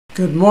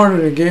Good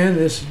morning again.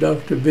 This is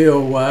Dr.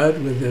 Bill White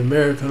with the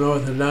American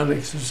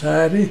Orthodontic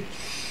Society,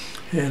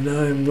 and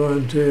I'm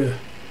going to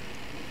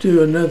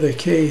do another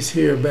case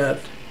here about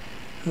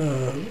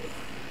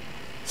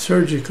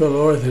surgical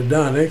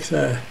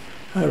orthodontics.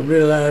 I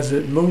realize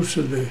that most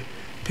of the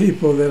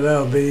people that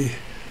I'll be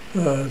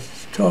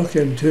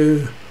talking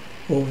to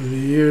over the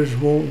years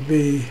won't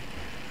be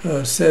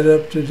set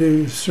up to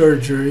do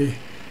surgery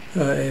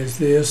as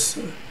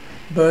this,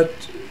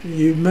 but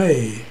you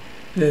may.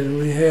 And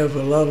we have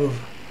a lot of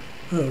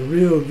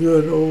real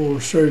good oral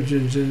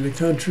surgeons in the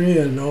country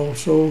and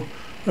also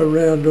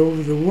around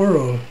over the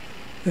world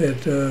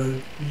that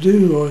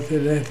do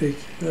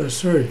orthodontic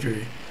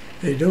surgery.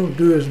 They don't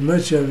do as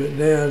much of it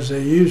now as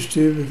they used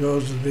to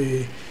because of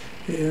the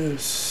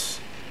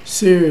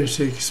serious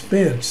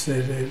expense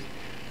that it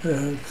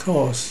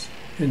costs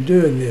in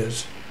doing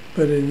this.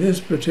 But in this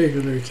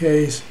particular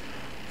case,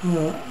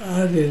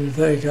 I didn't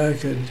think I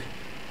could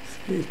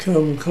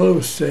come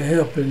close to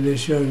helping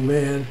this young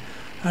man.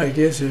 I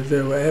guess if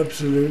there were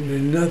absolutely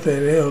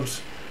nothing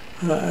else,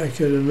 I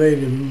could have made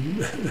him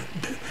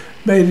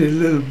made it a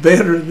little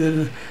better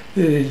than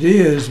it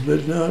is,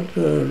 but not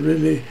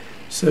really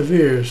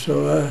severe.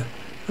 So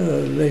I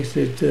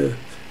elected to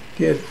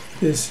get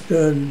this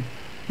done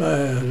by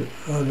an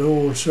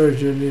oral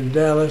surgeon in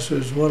Dallas,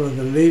 who's one of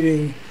the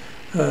leading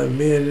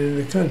men in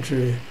the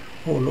country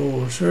on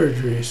oral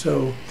surgery.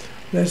 So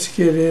let's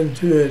get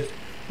into it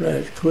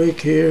right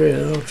quick here,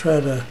 and I'll try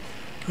to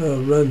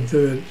run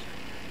through it,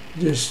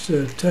 just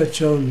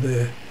touch on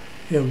the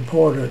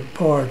important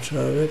parts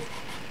of it.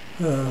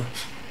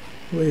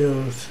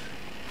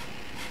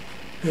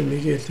 Let me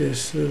get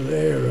this little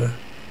arrow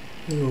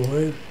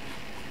going.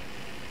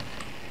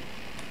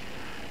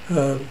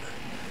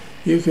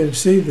 You can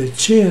see the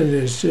chin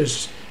is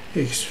just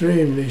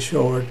extremely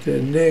short,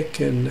 the neck,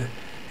 and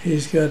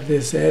he's got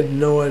this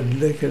adenoid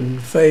looking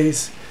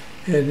face,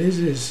 and this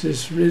is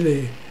just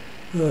really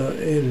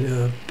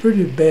in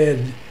pretty bad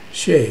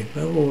shape.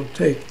 I won't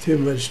take too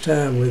much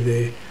time with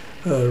the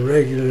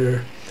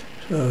regular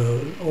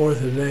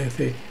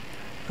orthodontic,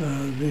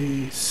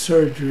 the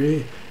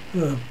surgery,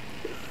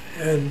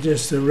 and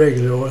just the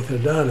regular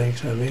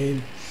orthodontics. I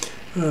mean,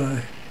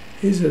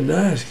 he's a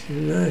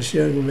nice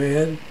young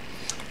man,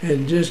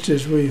 and just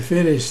as we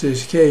finished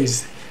this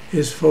case,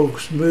 his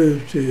folks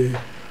moved to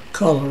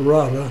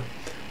Colorado,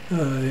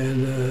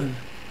 and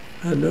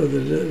I know that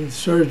the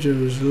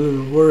surgeon was a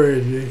little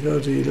worried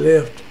because he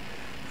left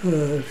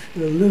a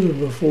little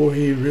before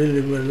he really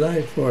would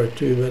like for it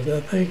to, but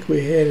I think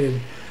we had him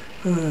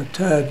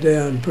tied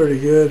down pretty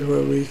good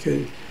where we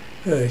could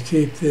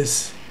keep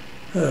this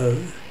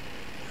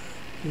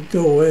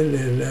going,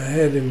 and I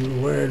had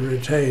him wearing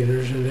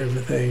retainers and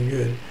everything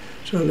good.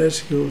 So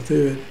let's go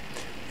through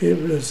it.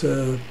 It was,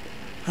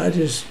 I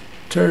just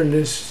turned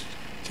this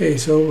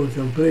case over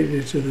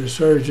completely to the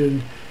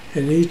surgeon,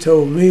 and he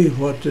told me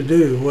what to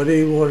do, what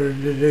he wanted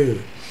to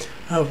do.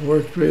 I've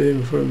worked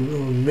with him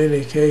on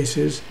many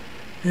cases,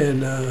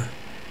 and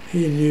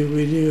we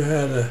knew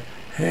how to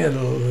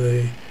handle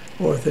the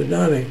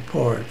orthodontic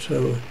part.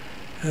 So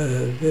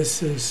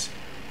this is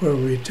where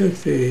we took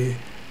the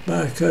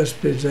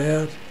bicuspids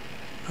out,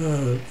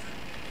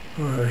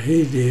 or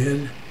he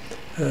did,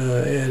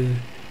 and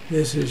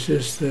this is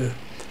just to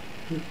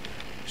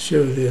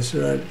show this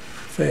right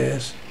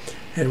fast.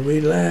 And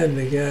we lined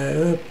the guy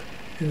up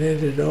and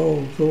had it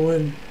all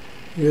going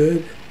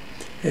good.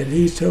 And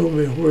he told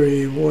me where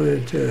he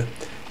wanted to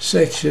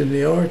section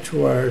the arch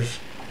wires.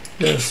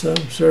 Now, some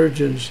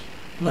surgeons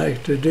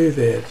like to do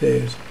that.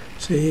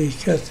 See,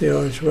 he cut the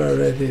arch wire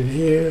right in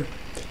here,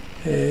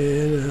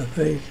 and I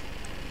think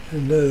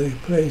another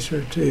place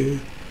or two.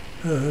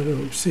 I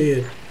don't see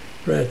it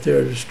right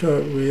there to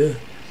start with.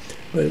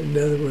 But in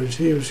other words,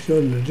 he was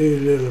going to do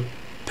little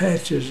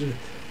patches,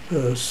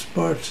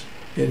 spots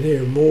in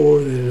here more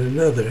than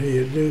another.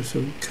 He'd do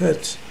some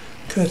cuts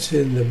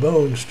in the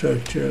bone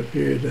structure up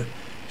here to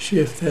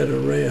shift that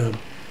around,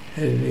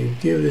 and he'd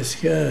give this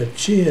guy a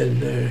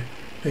chin there,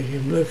 make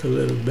him look a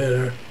little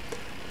better.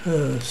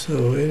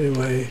 So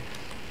anyway,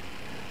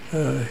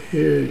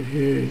 here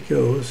it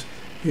goes.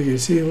 You can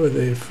see where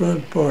the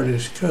front part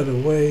is cut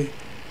away,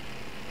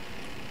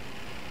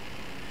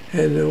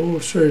 and the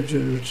old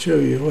surgeon would show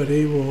you what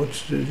he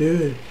wants to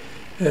do,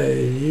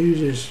 and you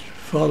just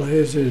follow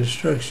his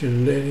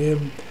instruction, let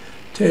him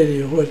tell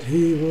you what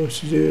he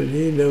wants to do, and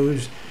he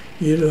knows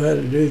you know how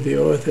to do the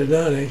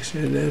orthodontics,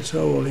 and that's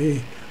all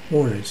he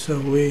wanted. So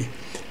we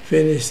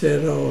finished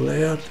that all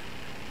out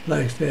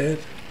like that,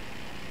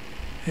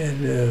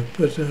 and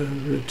put a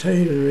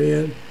retainer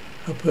in.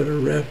 I put a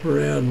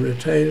wraparound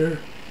retainer,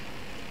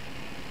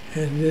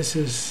 and this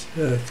is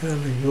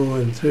kind of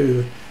going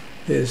through.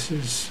 This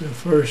is the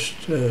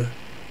first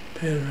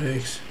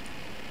Panorex,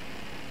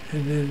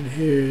 and then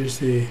here's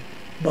the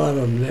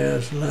bottom. Now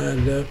it's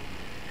lined up,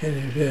 and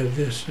you have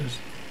this,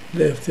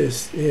 left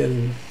this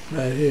in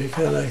right here,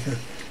 kind of like a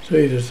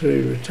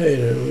 3-to-3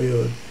 retainer. We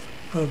would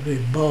probably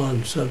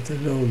bond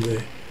something on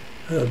the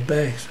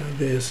backs of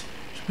this,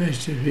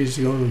 especially if he's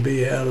going to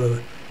be out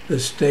of the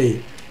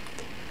state.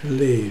 to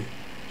leave.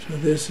 So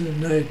this is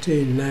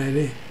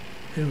 1990,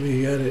 and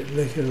we got it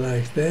looking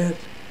like that,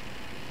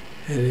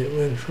 and it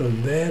went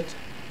from that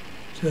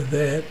to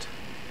that,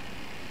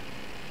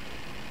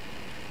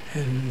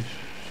 and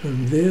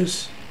from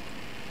this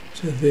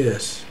to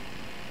this.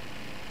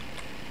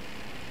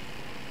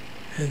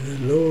 And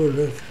the lower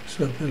looked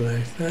something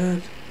like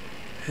that,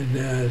 and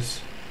now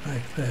it's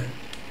like that.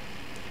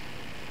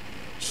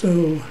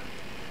 So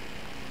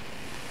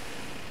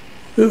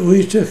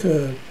we took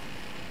a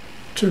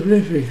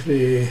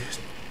terrifically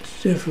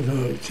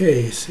difficult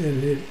case,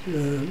 and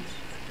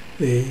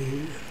the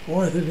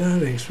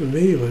orthodontics for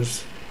me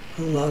was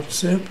a lot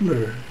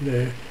simpler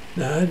there.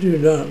 Now, I do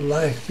not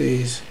like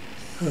these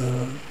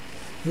little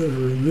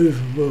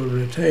removable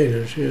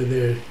retainers here.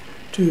 They're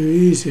too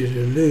easy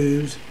to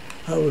lose.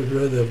 I would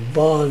rather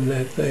bond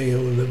that thing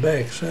on the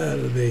back side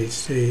of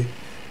these teeth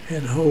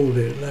and hold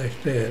it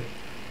like that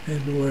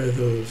and wear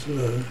those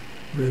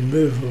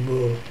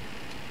removable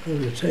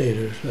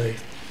retainers. Like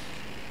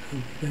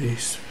they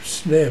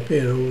snap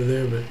in over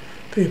there, but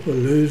people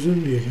lose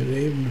them. You can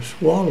even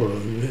swallow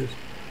them.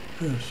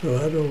 So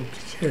I don't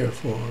care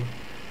for them.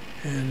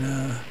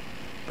 And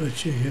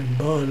but you can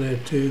bond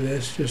that too.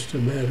 That's just a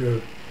matter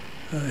of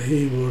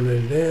he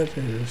wanted that,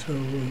 and so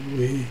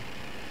we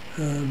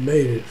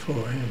made it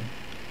for him.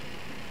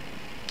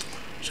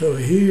 So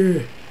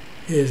here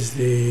is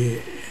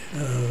the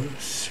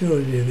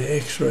showing you the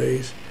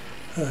x-rays.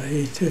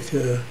 He took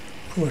of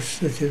course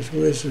took his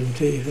wisdom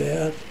teeth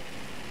out.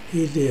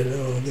 He did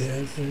all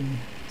that, and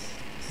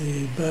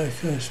the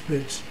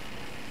bicuspids,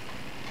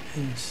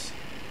 and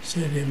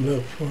set him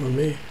up for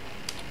me.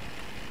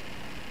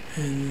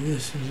 And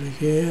this is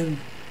again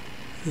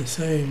the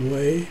same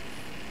way.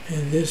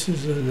 And this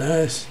is a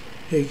nice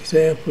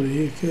example.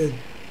 You could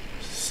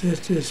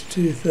set this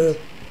tooth up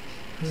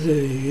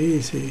really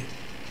easy,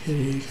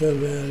 and you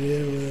come out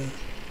here with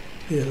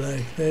it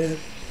like that.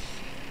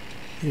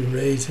 You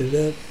raise it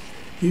up.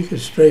 You can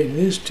straighten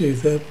this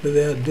tooth up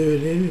without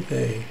doing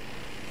anything.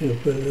 You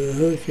put a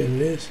hook in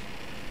this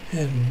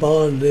and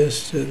bond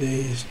this to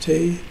these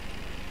teeth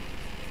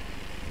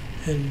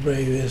and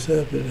bring this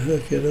up and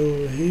hook it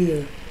over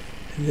here.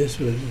 And this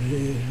would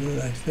be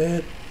like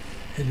that,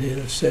 and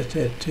it'll set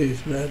that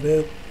tooth right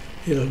up.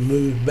 It'll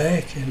move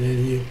back, and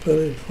then you pull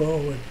it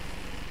forward,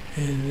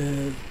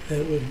 and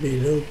that would be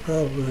no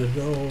problem at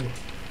all.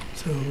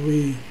 So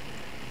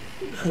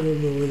I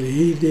don't know whether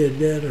he did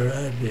that or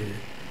I did it,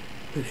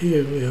 but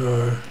here we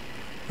are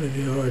with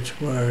the arch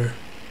wire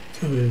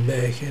coming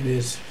back, and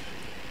it's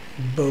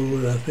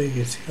bowed. I think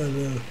it's got a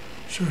little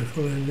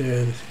circle in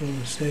there that's going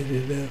to set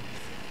it up.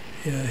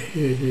 Yeah,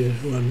 here it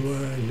is, one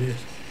wire, and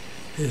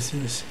this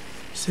is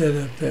set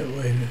up that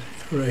way to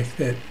correct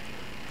that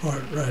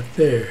part right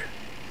there.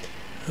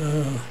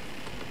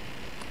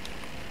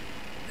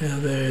 Now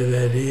there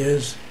that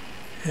is,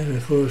 and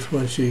of course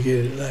once you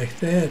get it like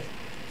that,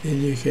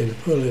 then you can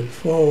pull it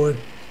forward.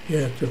 You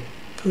have to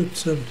put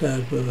some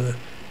type of a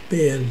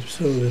bend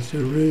so that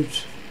the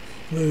roots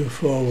move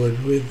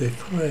forward with the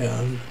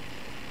crown,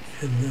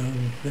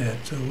 and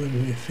that. So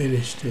when we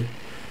finished it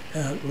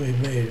out, we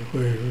made it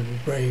where we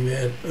would bring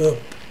that up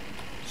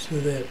to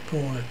that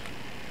point.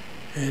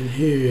 And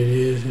here it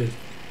is at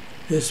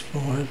this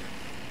point,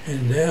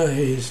 and now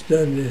he's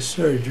done this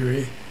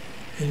surgery,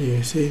 and you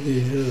can see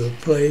these little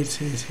plates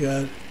he's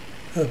got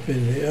up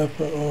in the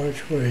upper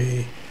arch where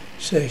he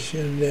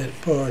sectioned that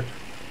part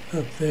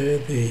up there,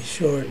 the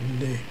shortened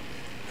the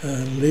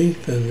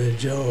length of the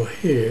jaw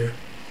here,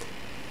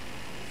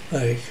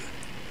 like,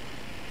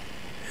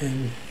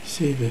 and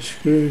see the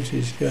screws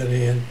he's got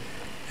in,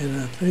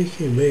 and I think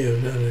he may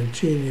have done a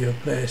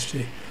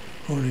genioplasty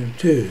on him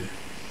too.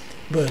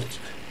 But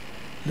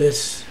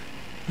let's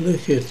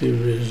look at the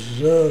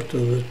result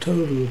of the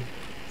total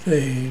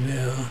thing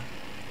now.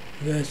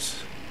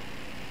 That's,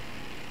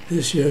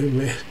 this young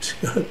man's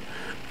got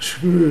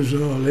screws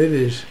all in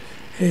his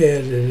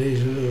head and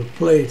these little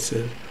plates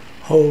that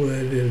hold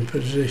it in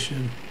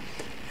position.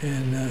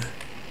 And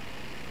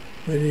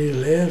when he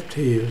left,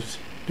 he was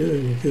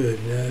doing good.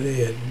 Now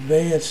they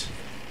advanced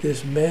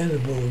this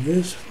mandible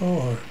this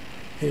far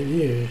in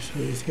here, so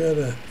he's got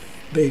a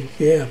big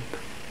gap.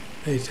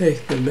 They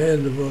take the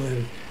mandible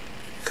and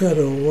cut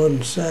on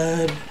one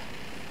side.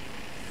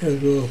 They'll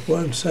go up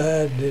one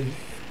side, then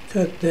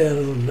cut down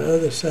on the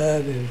other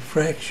side and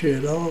fracture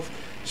it off,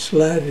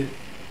 slide it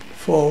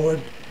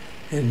forward,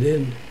 and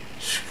then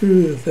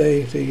screw the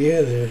thing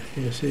together,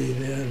 you see,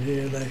 down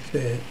here like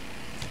that.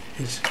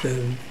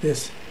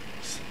 This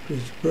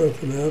is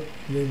broken up,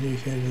 and then you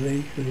can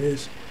lengthen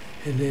this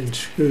and then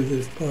screw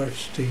the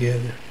parts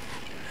together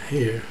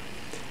here.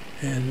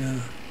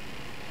 And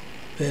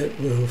that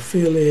will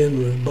fill in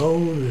with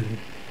bone and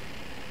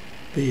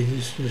be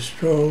just as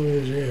strong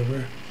as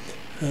ever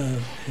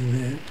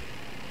in that.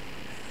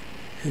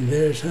 And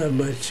there's how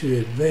much you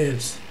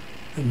advance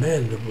the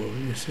mandible,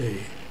 you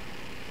see.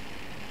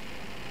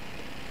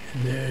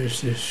 And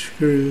there's this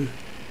screw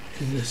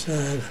in the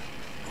side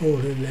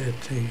holding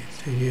that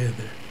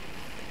together.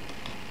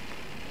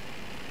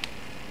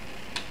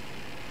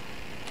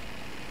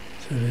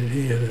 So that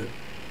he had a,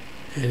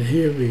 and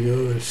here we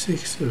go,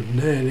 6 of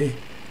 90.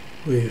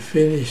 We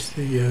finished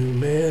the young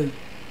man,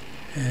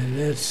 and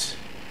that's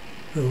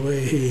the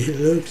way he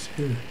looked.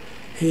 And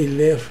he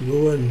left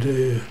going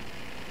to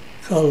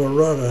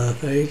Colorado, I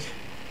think,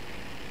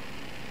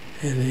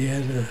 and he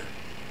had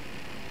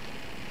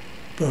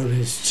brought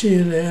his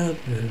chin out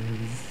and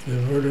the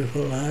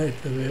vertical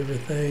height of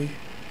everything.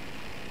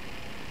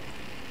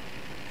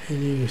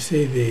 And you can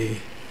see the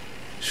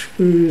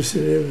screws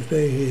and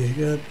everything he's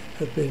got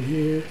up in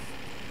here.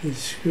 These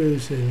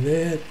screws in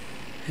that,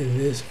 and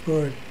this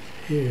part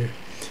here.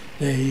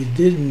 Now he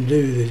didn't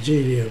do the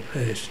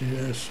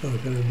genioplasty I was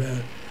talking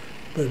about,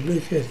 but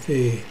look at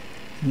the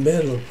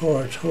metal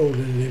parts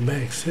holding the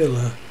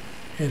maxilla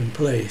in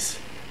place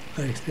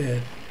like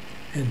that,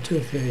 and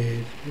took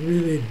a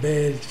really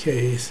bad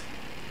case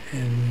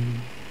and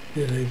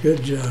did a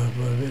good job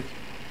of it.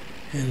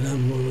 And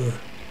I'm gonna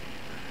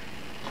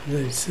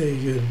let's say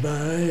goodbye,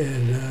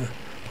 and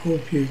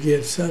hope you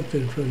get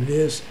something from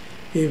this,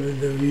 even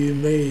though you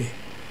may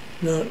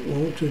not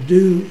want to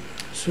do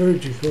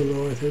surgical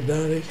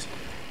orthodontics.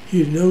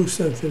 You know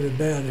something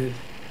about it,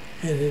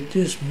 and it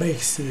just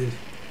makes the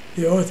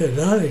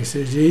orthodontics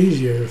is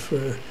easier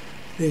for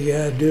the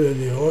guy doing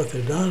the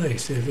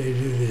orthodontics if they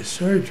do this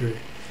surgery.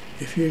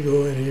 If you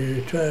go in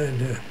here trying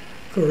to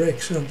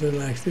correct something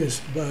like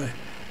this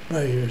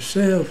by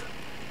yourself,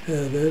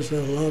 there's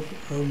a lot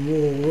of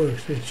more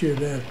work that you'd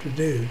have to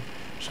do.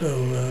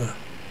 So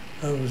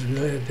I was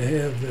glad to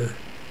have the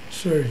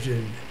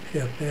surgeon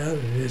help out,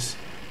 and this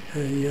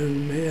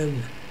young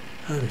man,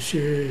 I'm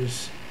sure,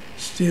 is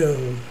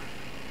still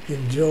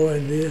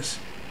enjoying this.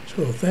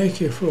 So thank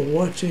you for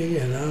watching,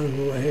 and I'll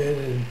go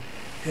ahead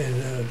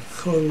and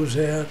close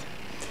out.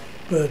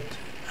 But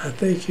I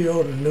think you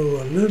ought to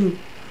know a little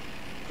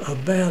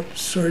about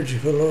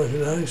surgical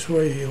orthodontics,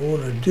 whether you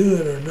want to do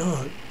it or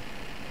not.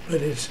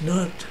 But it's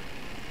not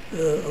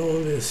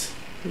all this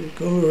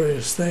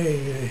glorious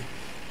thing.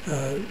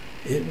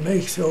 It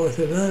makes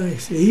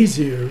orthodontics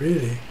easier,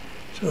 really.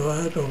 So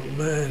I don't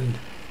mind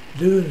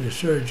doing the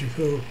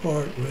surgical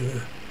part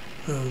with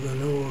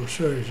an oral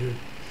surgeon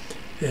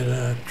that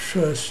I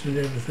trust and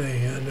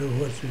everything. I know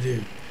what to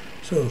do.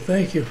 So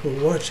thank you for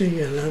watching,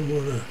 and I'm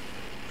going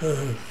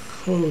to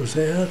close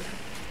out,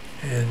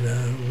 and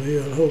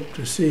we'll hope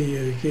to see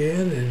you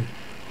again, and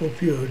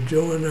hope you'll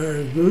join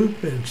our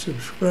group and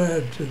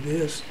subscribe to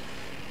this.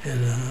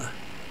 And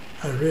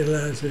I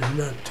realize there's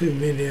not too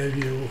many of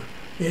you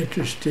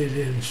interested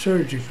in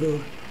surgical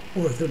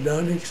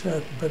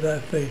orthodontics, but I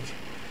think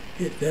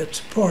that's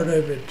part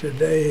of it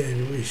today,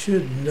 and we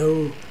should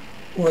know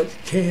what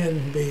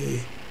can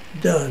be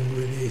done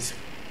with these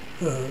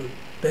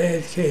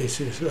bad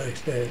cases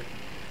like that.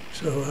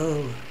 So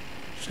I'll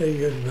say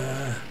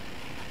goodbye,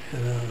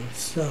 and I'll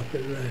stop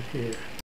it right here.